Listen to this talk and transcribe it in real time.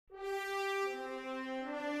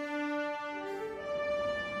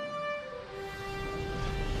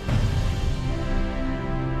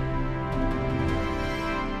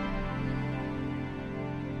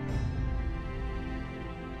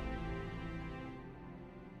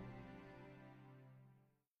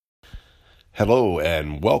Hello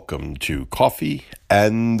and welcome to Coffee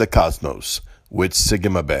and the Cosmos with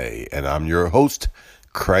Sigma Bay. And I'm your host,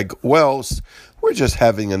 Craig Wells. We're just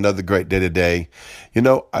having another great day today.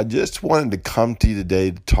 I just wanted to come to you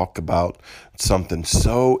today to talk about something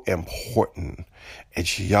so important.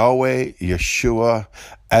 It's Yahweh, Yeshua,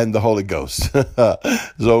 and the Holy Ghost.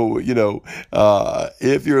 So,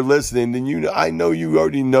 if you're listening, then I know you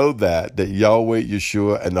already know that Yahweh,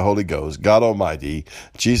 Yeshua, and the Holy Ghost, God Almighty,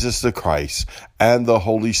 Jesus the Christ, and the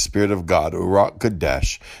Holy Spirit of God, Ruach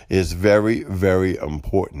Kodesh, is very, very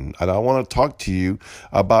important. And I want to talk to you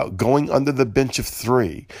about going under the bench of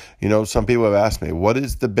three. Some people have asked me, what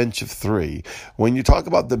is the bench of three? When you talk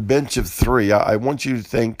about the bench of three, I want you to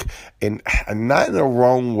think not in the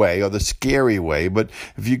wrong way or the scary way, but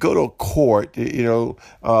if you go to a court,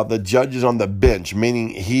 the judge is on the bench, meaning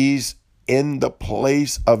he's in the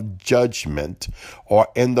place of judgment or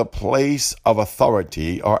in the place of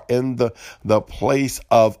authority or in the place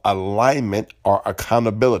of alignment or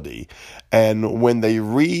accountability. And when they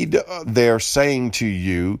read their saying to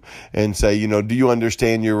you and say, do you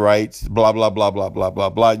understand your rights? Blah, blah, blah, blah, blah, blah,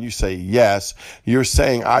 blah. And you say, yes, you're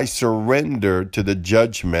saying, I surrender to the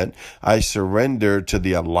judgment. I surrender to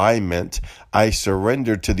the alignment. I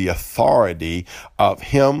surrender to the authority of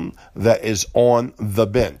him that is on the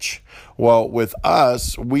bench. Well, with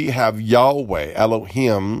us, we have Yahweh,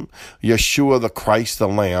 Elohim, Yeshua the Christ, the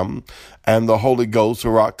Lamb, and the Holy Ghost,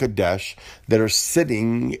 Ruach Kodesh, that are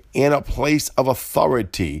sitting in a place of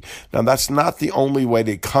authority. Now, that's not the only way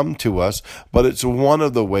they come to us, but it's one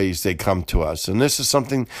of the ways they come to us. And this is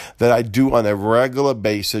something that I do on a regular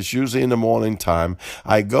basis, usually in the morning time.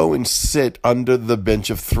 I go and sit under the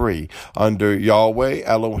bench of three, under Yahweh,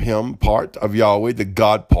 Elohim part of Yahweh, the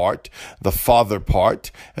God part, the Father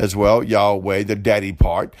part, as well, Yahweh, the Daddy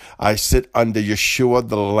part. I sit under Yeshua,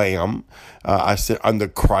 the Lamb. I sit under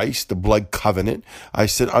Christ, the blood covenant. I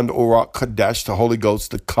sit under Ruach Kodesh, the Holy Ghost,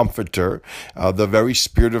 the Comforter, the very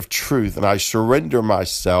Spirit of truth. And I surrender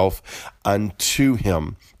myself unto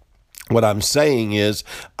him. What I'm saying is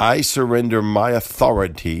I surrender my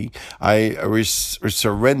authority. I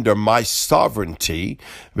surrender my sovereignty,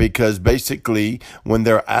 because basically when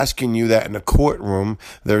they're asking you that in a courtroom,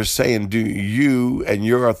 they're saying, do you and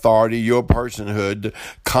your authority, your personhood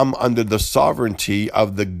come under the sovereignty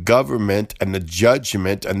of the government and the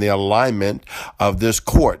judgment and the alignment of this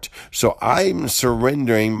court? So I'm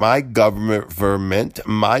surrendering my government,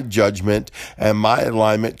 my judgment, and my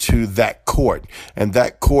alignment to that court. And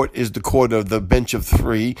that court is the court of the bench of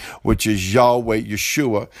three, which is Yahweh,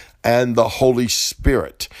 Yeshua, and the Holy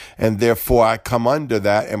Spirit. And therefore I come under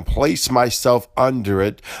that and place myself under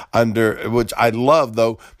it, which I love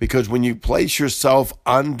though, because when you place yourself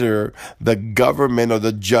under the government or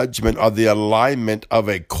the judgment or the alignment of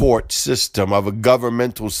a court system, of a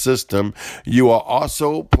governmental system, you are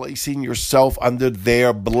also placing yourself under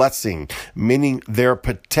their blessing, meaning their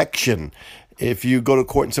protection. If you go to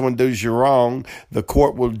court and someone does you wrong, the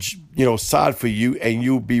court will, side for you and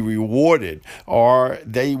you'll be rewarded, or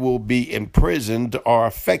they will be imprisoned or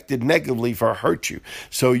affected negatively for hurt you.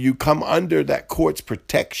 So you come under that court's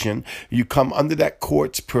protection. You come under that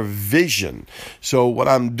court's provision. So what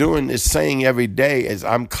I'm doing is saying every day is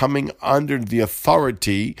I'm coming under the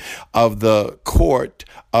authority of the court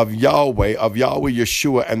of Yahweh,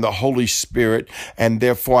 Yeshua, and the Holy Spirit. And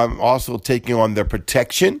therefore, I'm also taking on their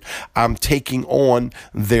protection. I'm taking on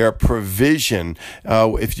their provision.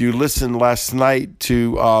 If you listened last night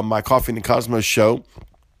to my Coffee and the Cosmos show,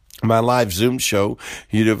 my live Zoom show,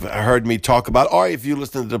 you'd have heard me talk about, or if you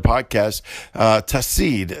listen to the podcast,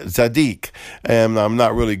 Tasid, Zadik, and I'm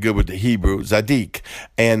not really good with the Hebrew, Zadik,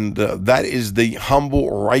 and that is the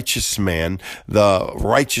humble righteous man, the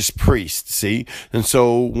righteous priest, see? And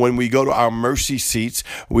so when we go to our mercy seats,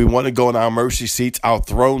 we want to go in our mercy seats, our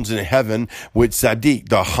thrones in heaven with Zadik,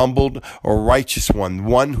 the humbled or righteous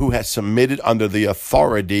one who has submitted under the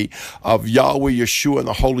authority of Yahweh, Yeshua, and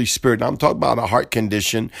the Holy Spirit. Now, I'm talking about a heart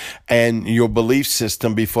condition and your belief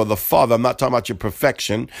system before the Father. I'm not talking about your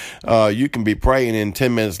perfection. You can be praying and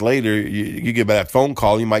 10 minutes later, you get that phone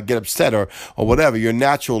call, you might get upset or whatever. Your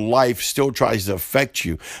natural life still tries to affect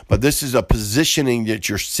you. But this is a positioning that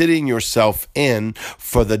you're sitting yourself in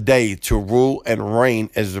for the day to rule and reign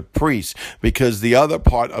as a priest. Because the other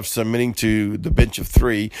part of submitting to the bench of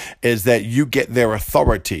three is that you get their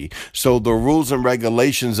authority. So the rules and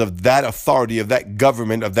regulations of that authority, of that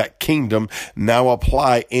government, of that kingdom now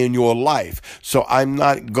apply in in your life. So I'm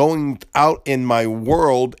not going out in my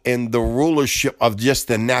world in the rulership of just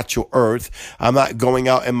the natural earth. I'm not going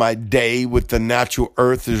out in my day with the natural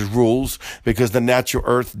earth's rules, because the natural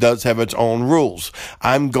earth does have its own rules.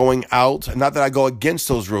 I'm going out, not that I go against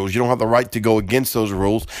those rules. You don't have the right to go against those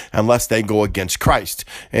rules unless they go against Christ.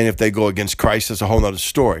 And if they go against Christ, it's a whole other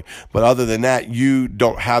story. But other than that, you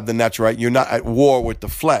don't have the natural right. You're not at war with the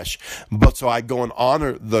flesh. But so I go and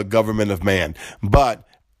honor the government of man. But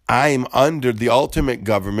I am under the ultimate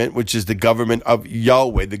government, which is the government of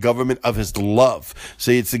Yahweh, the government of his love.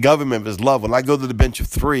 See, it's the government of his love. When I go to the bench of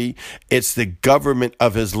three, it's the government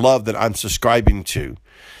of his love that I'm subscribing to.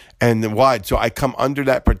 And why? So I come under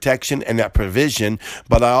that protection and that provision,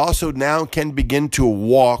 but I also now can begin to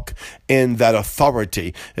walk in that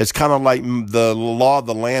authority. It's kind of like the law of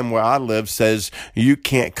the land where I live says you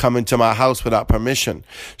can't come into my house without permission.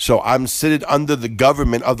 So I'm seated under the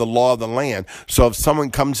government of the law of the land. So if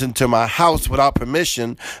someone comes into my house without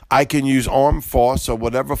permission, I can use armed force or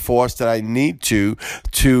whatever force that I need to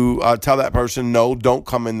tell that person, no, don't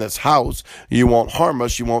come in this house. You won't harm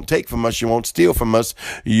us. You won't take from us. You won't steal from us.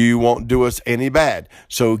 You won't do us any bad.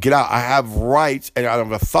 So get out. I have rights and I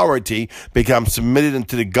have authority because I'm submitted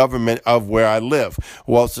into the government of where I live.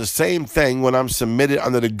 Well, it's the same thing when I'm submitted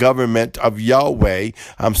under the government of Yahweh.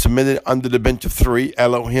 I'm submitted under the bench of three: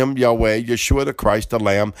 Elohim, Yahweh, Yeshua the Christ, the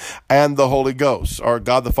Lamb, and the Holy Ghost, or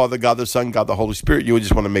God the Father, God the Son, God the Holy Spirit. You would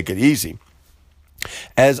just want to make it easy.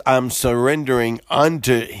 As I'm surrendering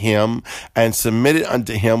unto him and submitted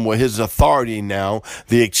unto him with his authority now,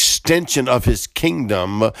 the extension of his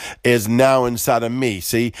kingdom is now inside of me.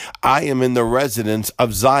 See, I am in the residence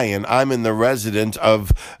of Zion. I'm in the residence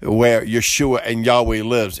of where Yeshua and Yahweh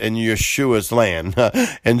lives, in Yeshua's land,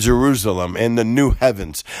 in Jerusalem, in the new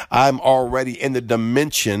heavens. I'm already in the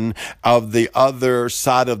dimension of the other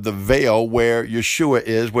side of the veil where Yeshua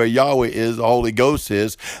is, where Yahweh is, the Holy Ghost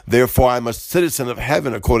is. Therefore, I'm a citizen of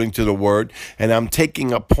heaven according to the word, and I'm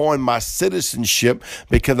taking upon my citizenship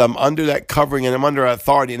because I'm under that covering and I'm under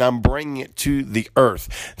authority, and I'm bringing it to the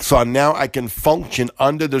earth. So now I can function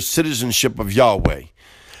under the citizenship of Yahweh.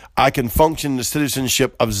 I can function in the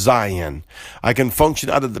citizenship of Zion. I can function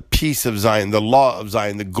out of the peace of Zion, the law of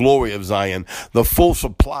Zion, the glory of Zion, the full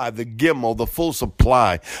supply, the gimel, the full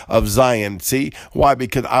supply of Zion. See why?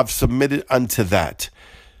 Because I've submitted unto that.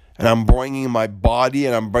 And I'm bringing my body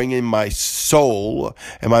and I'm bringing my soul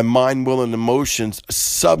and my mind, will, and emotions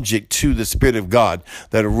subject to the Spirit of God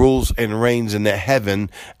that rules and reigns in the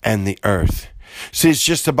heaven and the earth. See, it's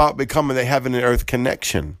just about becoming the heaven and earth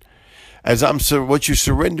connection. As what you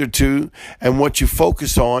surrender to and what you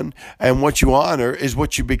focus on and what you honor is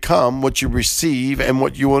what you become, what you receive, and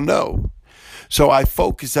what you will know. So I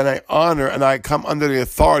focus and I honor and I come under the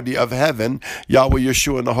authority of heaven, Yahweh,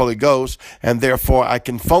 Yeshua, and the Holy Ghost, and therefore I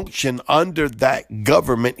can function under that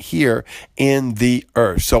government here in the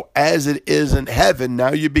earth. So as it is in heaven,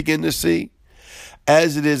 now you begin to see,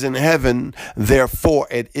 as it is in heaven, therefore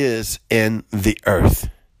it is in the earth.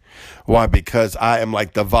 Why? Because I am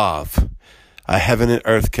like the Vav, a heaven and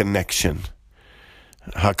earth connection.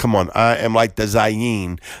 Come on, I am like the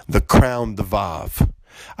Zayin, the crown, the Vav.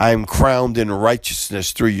 I am crowned in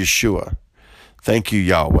righteousness through Yeshua. Thank you,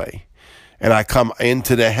 Yahweh. And I come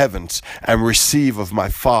into the heavens and receive of my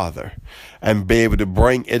Father and be able to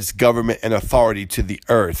bring its government and authority to the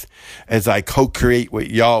earth as I co-create with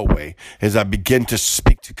Yahweh, as I begin to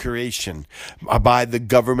speak to creation by the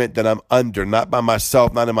government that I'm under, not by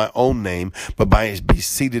myself, not in my own name, but by being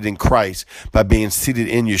seated in Christ, by being seated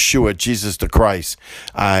in Yeshua, Jesus the Christ.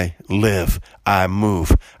 I live, I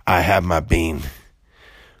move, I have my being.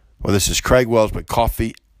 Well, this is Craig Wells with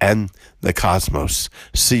Coffee and the Cosmos.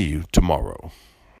 See you tomorrow.